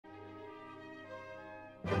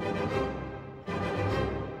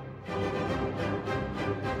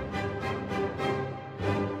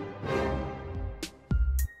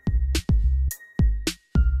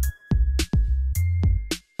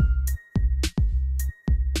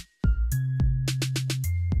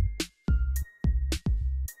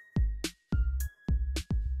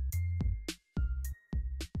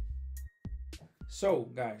So,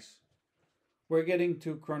 guys, we're getting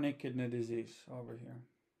to chronic kidney disease over here.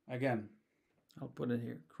 Again, I'll put it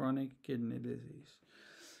here, chronic kidney disease.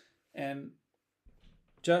 And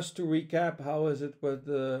just to recap, how is it with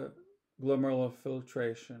the glomerular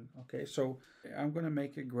filtration? Okay, so I'm going to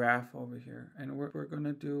make a graph over here. And what we're going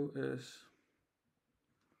to do is,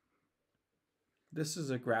 this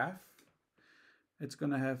is a graph. It's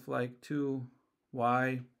going to have like two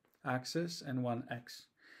y-axis and one x.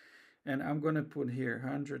 And I'm going to put here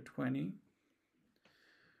 120,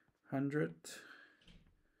 100,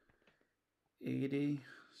 80,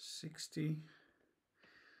 60,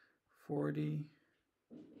 40,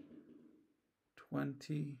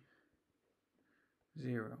 20,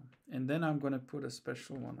 0. And then I'm going to put a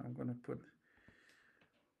special one. I'm going to put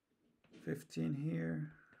 15 here.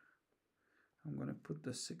 I'm going to put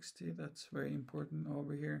the 60. That's very important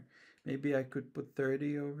over here. Maybe I could put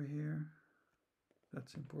 30 over here.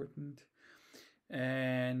 That's important.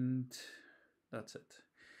 And that's it.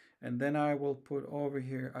 And then I will put over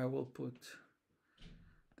here, I will put,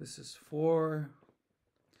 this is 4.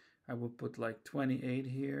 I will put like 28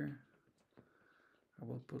 here. I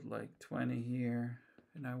will put like 20 here.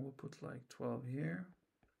 And I will put like 12 here.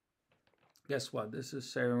 Guess what? This is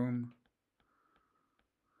serum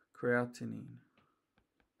creatinine.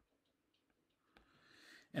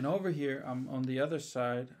 And over here, on the other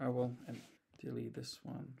side, I will delete this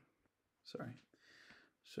one. Sorry.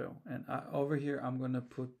 So, and over here, I'm going to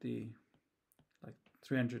put the like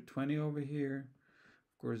 320 over here.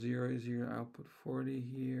 Of course, 0 is 0. I'll put 40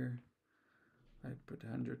 here. I put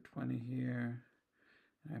 120 here.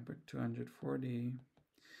 And I put 240.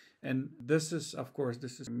 And this is, of course,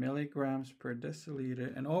 this is milligrams per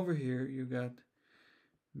deciliter. And over here, you got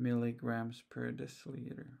milligrams per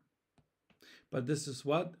deciliter. But this is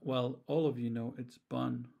what? Well, all of you know it's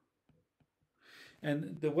BUN.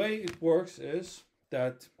 And the way it works is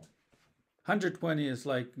that 120 is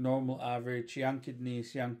like normal average, young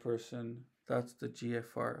kidneys, young person. That's the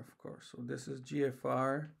GFR, of course. So this is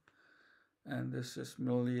GFR, and this is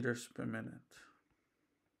milliliters per minute.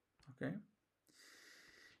 Okay?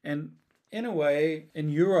 And in a way,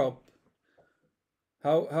 in Europe,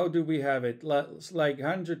 how do we have it? It's like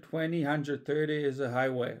 120, 130 is a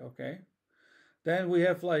highway, okay? Then we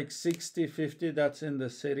have like 60, 50, that's in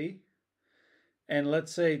the city. And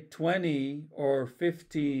let's say 20 or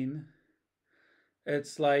 15,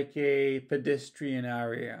 it's like a pedestrian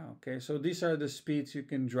area, okay? So these are the speeds you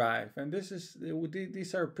can drive. And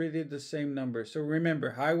these are pretty the same numbers. So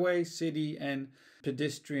remember, highway, city, and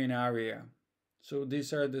pedestrian area. So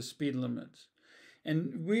these are the speed limits.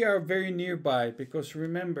 And we are very nearby because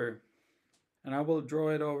remember, and I will draw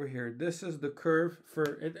it over here. This is the curve for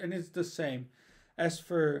it, and it's the same as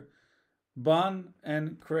for BUN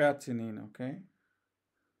and creatinine, okay?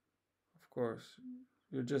 Of course,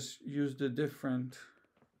 you just use the different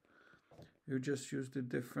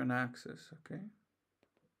axis, okay?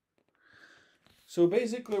 So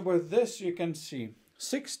basically with this you can see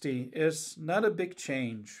 60 is not a big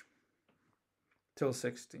change till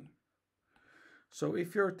 60. So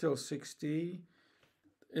if you're till 60,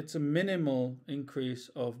 it's a minimal increase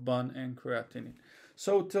of BUN and creatinine.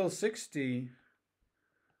 So till 60,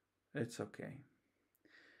 it's okay.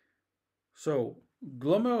 So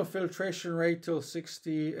glomerular filtration rate till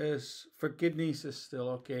 60 is for kidneys is still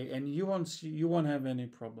okay, and you won't have any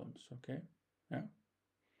problems, okay? Yeah.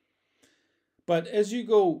 But as you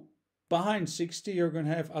go behind 60, you're going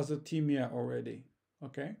to have azotemia already,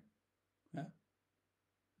 okay? Yeah.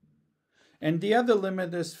 And the other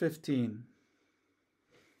limit is 15.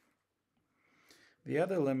 The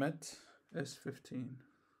other limit is 15.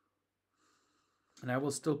 And I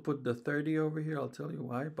will still put the 30 over here. I'll tell you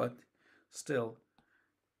why, but still.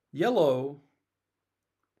 Yellow,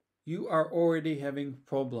 you are already having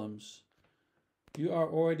problems. You are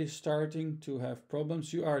already starting to have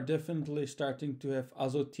problems. You are definitely starting to have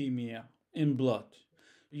azotemia in blood.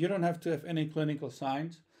 You don't have to have any clinical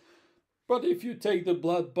signs. But if you take the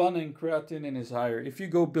blood, BUN and creatinine is higher. If you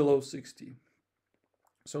go below 60.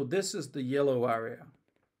 So this is the yellow area.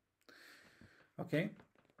 Okay.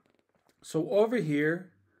 So over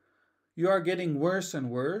here, you are getting worse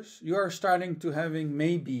and worse. You are starting to having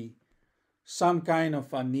maybe some kind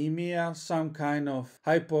of anemia, some kind of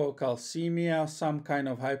hyperkalemia, some kind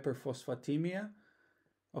of hyperphosphatemia.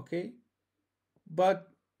 Okay.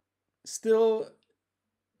 But still,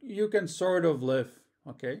 you can sort of live.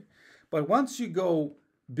 Okay. But once you go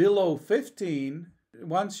below 15,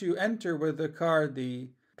 once you enter with the car the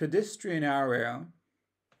pedestrian area,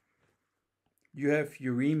 you have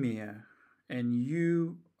uremia and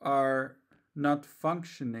you are not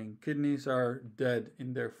functioning. Kidneys are dead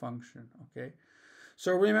in their function, okay?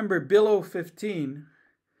 So remember, below 15,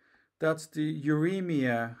 that's the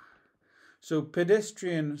uremia. So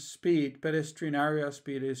pedestrian area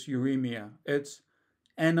speed is uremia. It's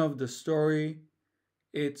end of the story.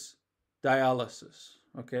 It's dialysis,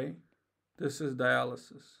 okay? This is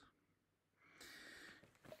dialysis.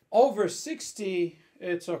 Over 60,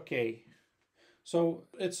 it's okay. So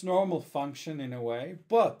it's normal function in a way,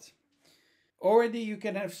 but already you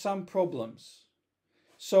can have some problems.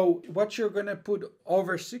 So what you're going to put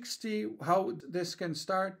over 60, how this can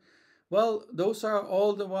start, well, those are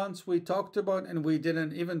all the ones we talked about, and we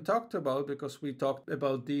didn't even talk about because we talked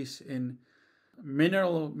about these in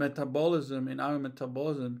mineral metabolism, in iron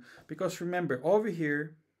metabolism. Because remember, over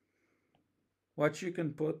here, what you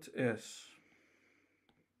can put is,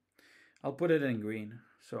 I'll put it in green.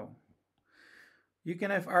 So you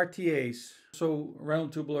can have RTAs, so renal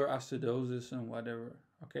tubular acidosis and whatever,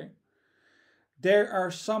 okay? There are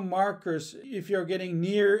some markers, if you're getting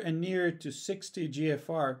near and near to 60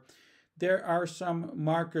 GFR, there are some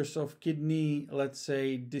markers of kidney, let's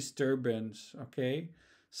say, disturbance, okay?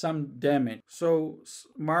 Some damage. So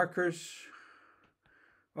markers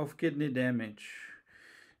of kidney damage.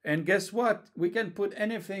 And guess what? We can put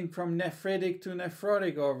anything from nephritic to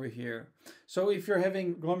nephrotic over here. So if you're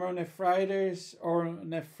having glomerulonephritis or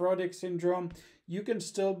nephrotic syndrome, you can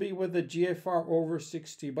still be with a GFR over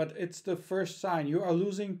 60, but it's the first sign. You are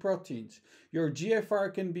losing proteins. Your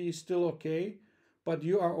GFR can be still okay, but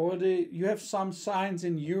you have some signs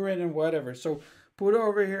in urine and whatever. So put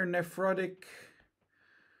over here nephritic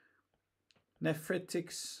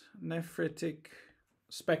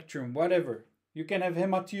spectrum, whatever. You can have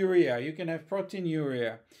hematuria, you can have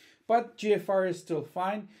proteinuria, but GFR is still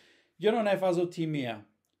fine. You don't have azotemia,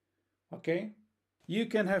 okay? You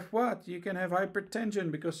can have what? You can have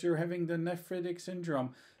hypertension because you're having the nephritic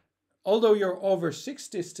syndrome. Although you're over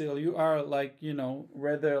 60 still, you are like,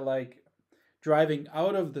 rather like driving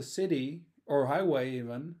out of the city or highway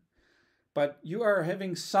even, but you are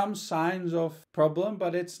having some signs of problem,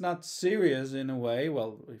 but it's not serious in a way.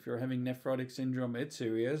 Well, if you're having nephrotic syndrome, it's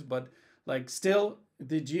serious, but like still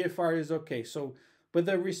the GFR is okay. So with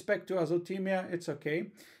respect to azotemia, it's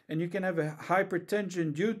okay. And you can have a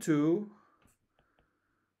hypertension due to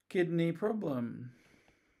kidney problem.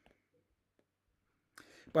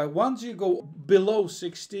 But once you go below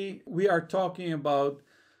 60, we are talking about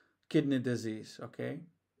kidney disease, okay?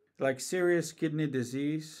 Like serious kidney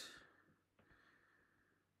disease,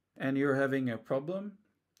 and you're having a problem.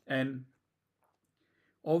 And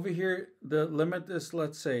over here, the limit is,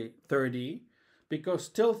 let's say, 30, because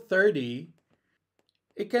till 30,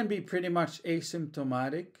 it can be pretty much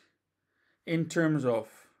asymptomatic in terms of,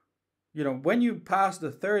 when you pass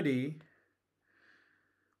the 30,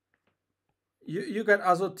 you got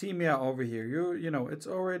azotemia over here. It's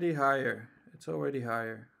already higher. It's already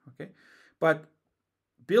higher, okay? But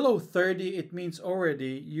below 30, it means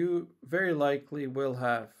already you very likely will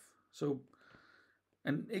have. So,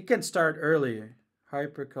 and it can start earlier.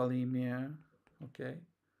 Hyperkalemia, okay?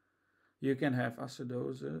 You can have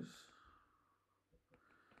acidosis,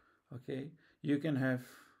 okay? You can have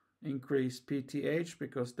increased PTH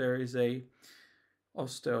because there is a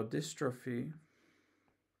osteodystrophy.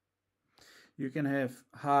 You can have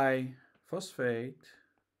high phosphate,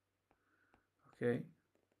 okay?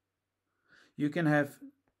 You can have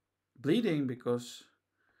bleeding because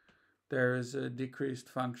there is a decreased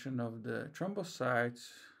function of the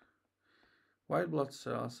thrombocytes, white blood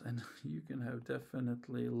cells, and you can have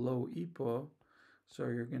definitely low EPO, so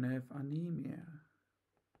you're going to have anemia,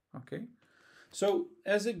 okay? So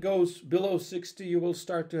as it goes below 60, you will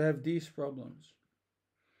start to have these problems.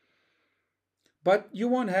 But you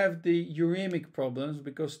won't have the uremic problems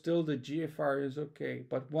because still the GFR is okay.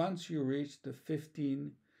 But once you reach the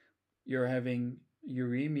 15, you're having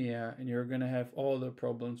uremia, and you're going to have all the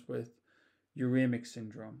problems with uremic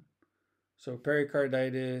syndrome. So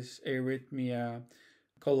pericarditis, arrhythmia,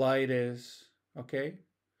 colitis, okay?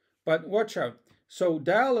 But watch out. So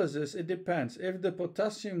dialysis, it depends. If the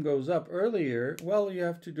potassium goes up earlier, well, you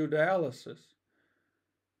have to do dialysis.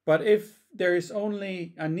 But if there is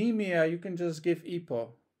only anemia, you can just give EPO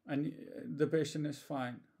and the patient is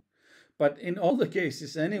fine. But in all the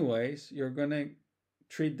cases anyways, you're going to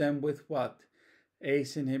treat them with what?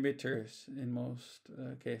 ACE inhibitors in most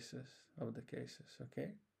cases,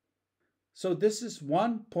 okay? So this is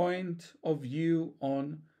one point of view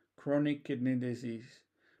on chronic kidney disease,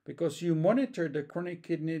 because you monitor the chronic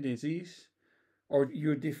kidney disease, or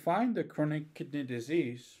you define the chronic kidney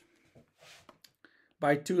disease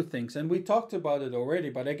by two things. And we talked about it already,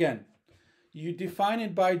 but again, you define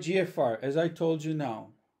it by GFR, as I told you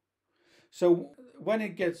now. So when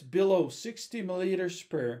it gets below 60 milliliters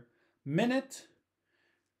per minute,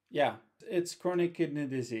 yeah, it's chronic kidney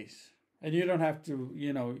disease. And you don't have to,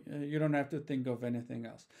 you don't have to think of anything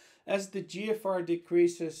else. As the GFR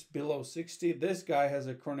decreases below 60, this guy has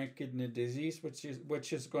a chronic kidney disease,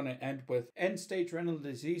 which is going to end with end-stage renal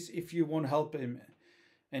disease if you won't help him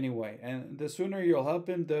anyway. And the sooner you'll help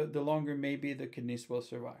him, the longer maybe the kidneys will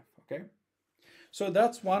survive, okay? So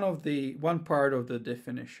that's one part of the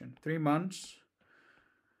definition. 3 months.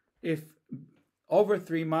 If over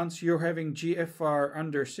 3 months you're having GFR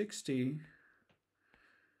under 60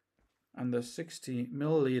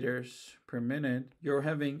 milliliters per minute, you're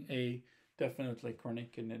having a definitely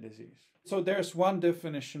chronic kidney disease. So there's one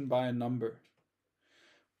definition by a number.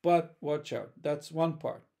 But watch out, that's one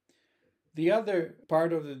part. The other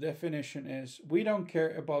part of the definition is we don't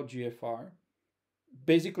care about GFR.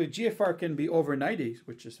 Basically, GFR can be over 90,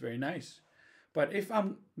 which is very nice. But if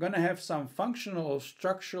I'm going to have some functional or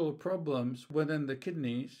structural problems within the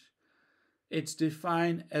kidneys, it's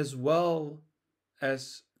defined as well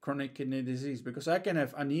as chronic kidney disease, because I can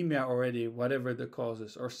have anemia already, whatever the cause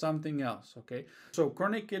is, or something else, okay? So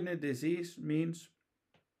chronic kidney disease means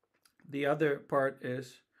the other part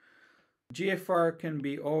is GFR can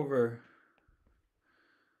be over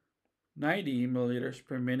 90 milliliters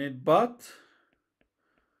per minute, but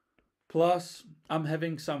plus I'm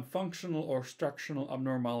having some functional or structural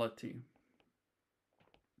abnormality.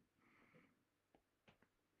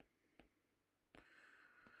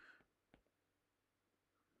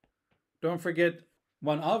 Don't forget,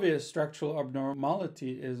 one obvious structural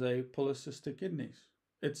abnormality is a polycystic kidneys.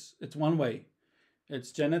 It's one way.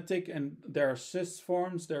 It's genetic, and there are cyst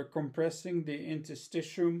forms. They're compressing the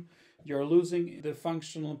interstitium. You're losing the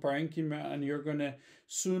functional parenchyma, and you're going to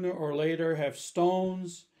sooner or later have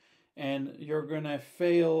stones, and you're going to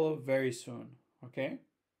fail very soon, okay?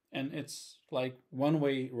 And it's like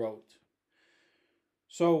one-way road.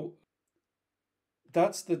 So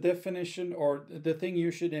that's the definition, or the thing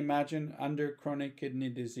you should imagine under chronic kidney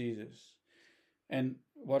diseases. And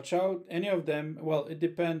watch out, any of them, well, it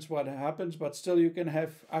depends what happens, but still you can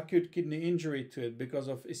have acute kidney injury to it because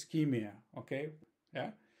of ischemia, okay?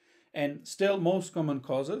 Yeah. And still most common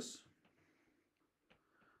causes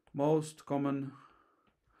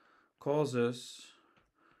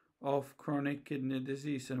of chronic kidney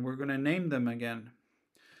disease, and we're going to name them again.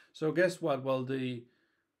 So guess what? Well,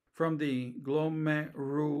 from the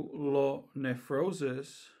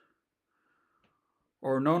glomerulonephrosis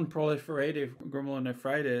or non-proliferative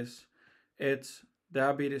glomerulonephritis, it's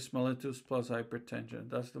diabetes mellitus plus hypertension.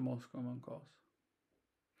 That's the most common cause.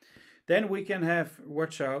 Then we can have,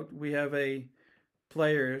 watch out, we have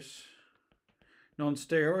players,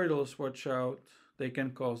 non-steroidals, watch out, they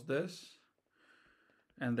can cause this,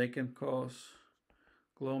 and they can cause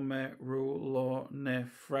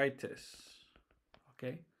glomerulonephritis,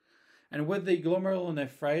 okay? And with the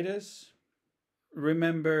glomerulonephritis,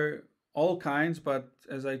 remember all kinds, but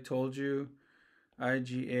as I told you,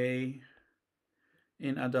 IgA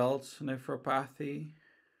in adults, nephropathy,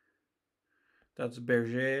 that's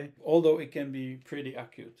Berger, although it can be pretty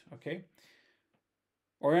acute, okay?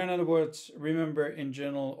 Or in other words, remember in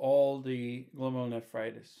general all the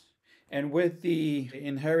glomerulonephritis. And with the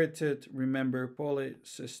inherited, remember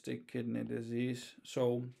polycystic kidney disease,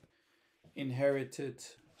 so inherited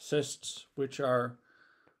cysts which are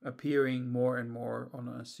appearing more and more on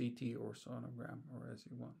a CT or sonogram, or as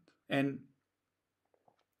you want. And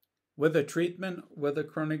with the treatment, with a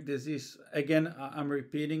chronic disease, again, I'm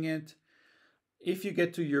repeating it, if you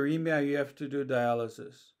get to uremia, you have to do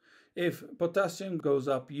dialysis. If potassium goes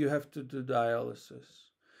up, you have to do dialysis.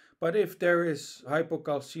 But if there is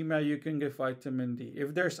hypocalcemia, you can give vitamin D.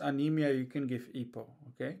 If there's anemia, you can give EPO,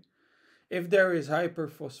 okay? If there is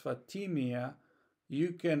hyperphosphatemia,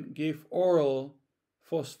 you can give oral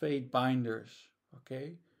phosphate binders,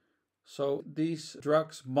 okay? So these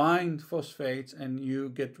drugs bind phosphates and you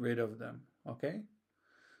get rid of them, okay?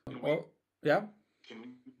 Yeah? Can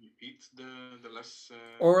you repeat the last...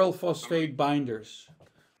 Oral phosphate binders.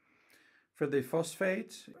 For the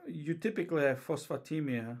phosphate, you typically have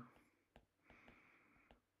phosphatemia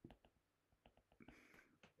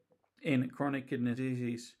in chronic kidney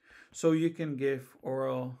disease. So you can give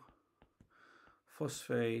oral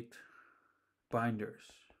phosphate binders,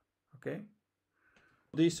 okay?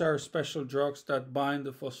 These are special drugs that bind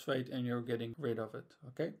the phosphate and you're getting rid of it,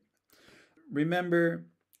 okay? Remember,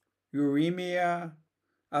 uremia,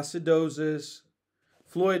 acidosis,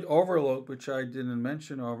 fluid overload, which I didn't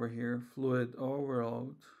mention over here, fluid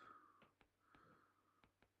overload.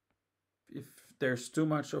 If there's too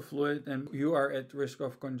much of fluid and you are at risk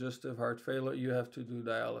of congestive heart failure, you have to do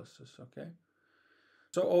dialysis, okay?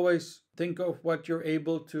 So always think of what you're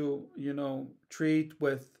able to, treat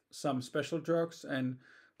with some special drugs, and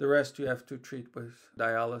the rest you have to treat with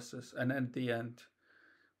dialysis, and at the end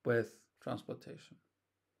with transplantation.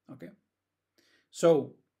 Okay.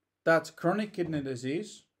 So that's chronic kidney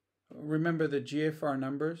disease. Remember the GFR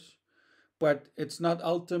numbers, but it's not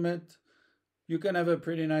ultimate. You can have a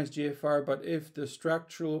pretty nice GFR, but if the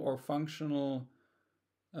structural or functional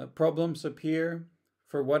problems appear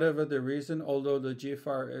for whatever the reason, although the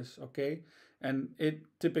GFR is okay, and it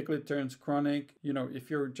typically turns chronic, if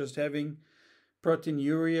you're just having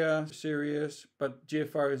proteinuria serious, but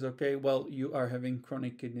GFR is okay, well, you are having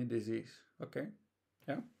chronic kidney disease. Okay?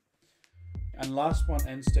 Yeah? And last one,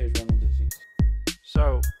 end-stage renal disease.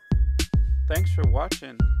 So, thanks for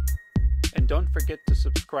watching, and don't forget to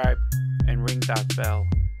subscribe and ring that bell.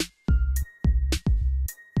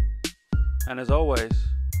 And as always,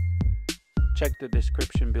 check the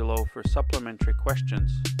description below for supplementary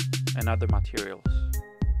questions and other materials.